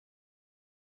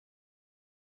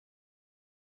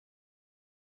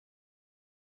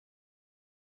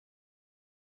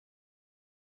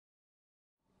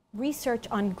Research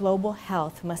on global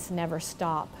health must never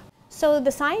stop. So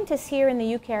the scientists here in the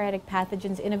Eukaryotic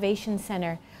Pathogens Innovation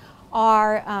Center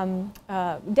are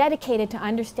dedicated to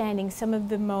understanding some of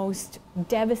the most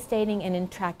devastating and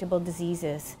intractable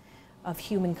diseases of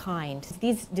humankind.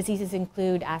 These diseases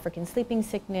include African sleeping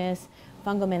sickness,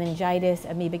 fungal meningitis,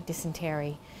 amoebic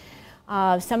dysentery.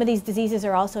 Some of these diseases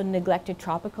are also neglected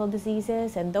tropical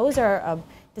diseases, and those are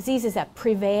diseases that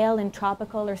prevail in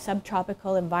tropical or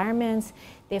subtropical environments.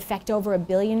 They affect over 1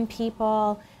 billion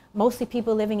people, mostly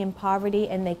people living in poverty,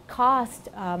 and they cost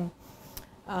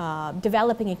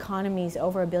developing economies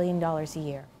over $1 billion a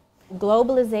year.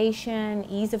 Globalization,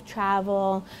 ease of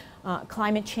travel,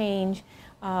 climate change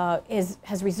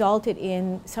has resulted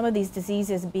in some of these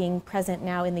diseases being present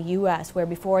now in the U.S., where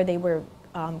before they were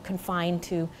confined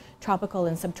to tropical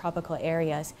and subtropical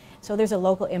areas. So there's a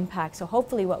local impact. So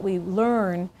hopefully what we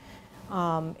learn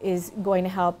is going to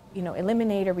help,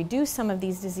 eliminate or reduce some of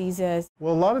these diseases.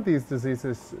 Well, a lot of these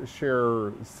diseases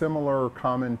share similar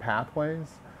common pathways.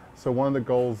 So one of the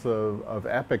goals of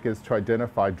EPIC is to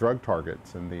identify drug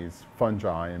targets in these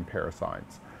fungi and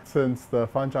parasites. Since the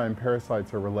fungi and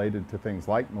parasites are related to things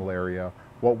like malaria,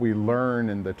 what we learn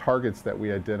and the targets that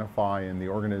we identify in the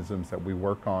organisms that we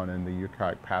work on in the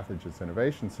Eukaryotic Pathogens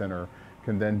Innovation Center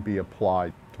can then be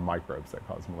applied to microbes that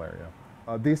cause malaria.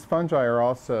 These fungi are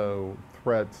also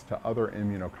threats to other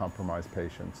immunocompromised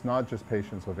patients, not just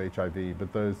patients with HIV,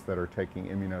 but those that are taking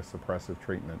immunosuppressive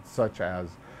treatments, such as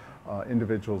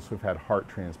individuals who've had heart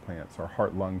transplants or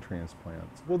heart-lung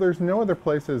transplants. Well, there's no other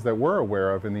places that we're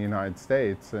aware of in the United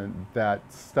States that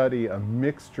study a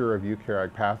mixture of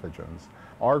eukaryotic pathogens.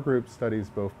 Our group studies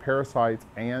both parasites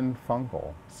and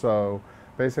fungal. So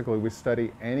basically we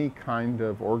study any kind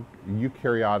of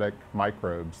eukaryotic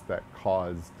microbes that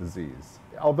cause disease.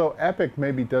 Although EPIC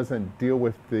maybe doesn't deal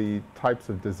with the types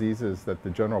of diseases that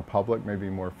the general public may be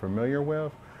more familiar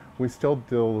with, we still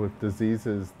deal with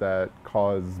diseases that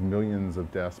cause millions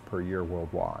of deaths per year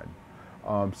worldwide.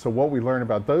 So what we learn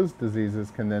about those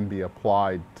diseases can then be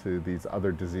applied to these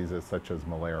other diseases, such as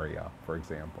malaria, for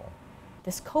example.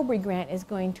 This COBRI grant is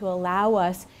going to allow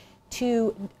us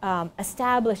to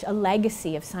establish a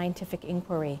legacy of scientific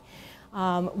inquiry.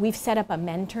 We've set up a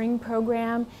mentoring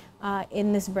program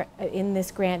in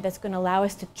this grant that's going to allow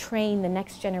us to train the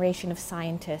next generation of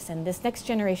scientists. And this next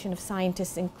generation of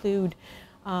scientists include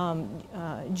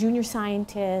junior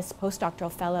scientists,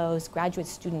 postdoctoral fellows, graduate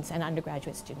students, and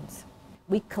undergraduate students.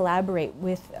 We collaborate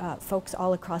with folks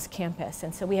all across campus,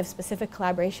 and so we have specific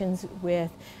collaborations with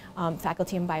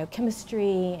faculty in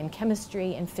biochemistry and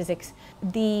chemistry and physics.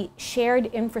 The shared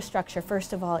infrastructure,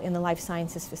 first of all, in the life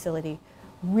sciences facility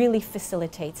really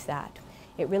facilitates that.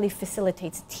 It really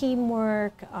facilitates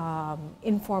teamwork,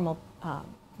 informal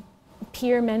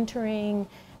peer mentoring,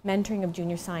 mentoring of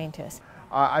junior scientists.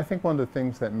 I think one of the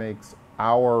things that makes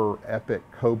our EPIC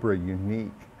COBRA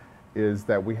unique is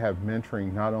that we have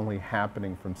mentoring not only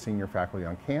happening from senior faculty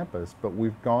on campus, but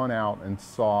we've gone out and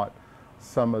sought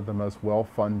some of the most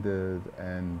well-funded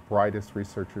and brightest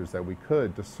researchers that we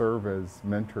could to serve as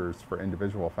mentors for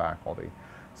individual faculty.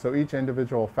 So each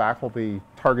individual faculty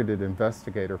targeted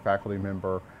investigator faculty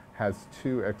member has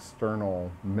 2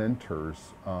 external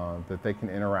mentors that they can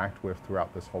interact with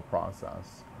throughout this whole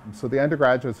process. So the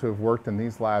undergraduates who have worked in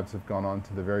these labs have gone on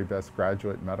to the very best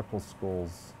graduate medical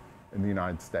schools in the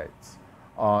United States.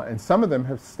 And some of them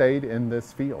have stayed in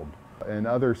this field. And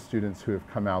other students who have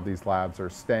come out of these labs are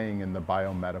staying in the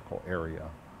biomedical area.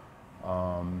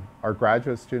 Our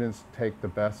graduate students take the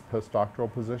best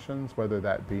postdoctoral positions, whether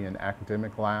that be in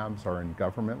academic labs or in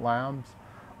government labs.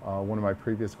 One of my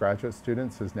previous graduate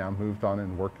students has now moved on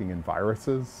and working in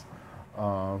viruses,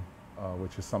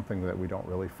 which is something that we don't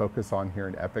really focus on here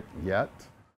in EPIC yet.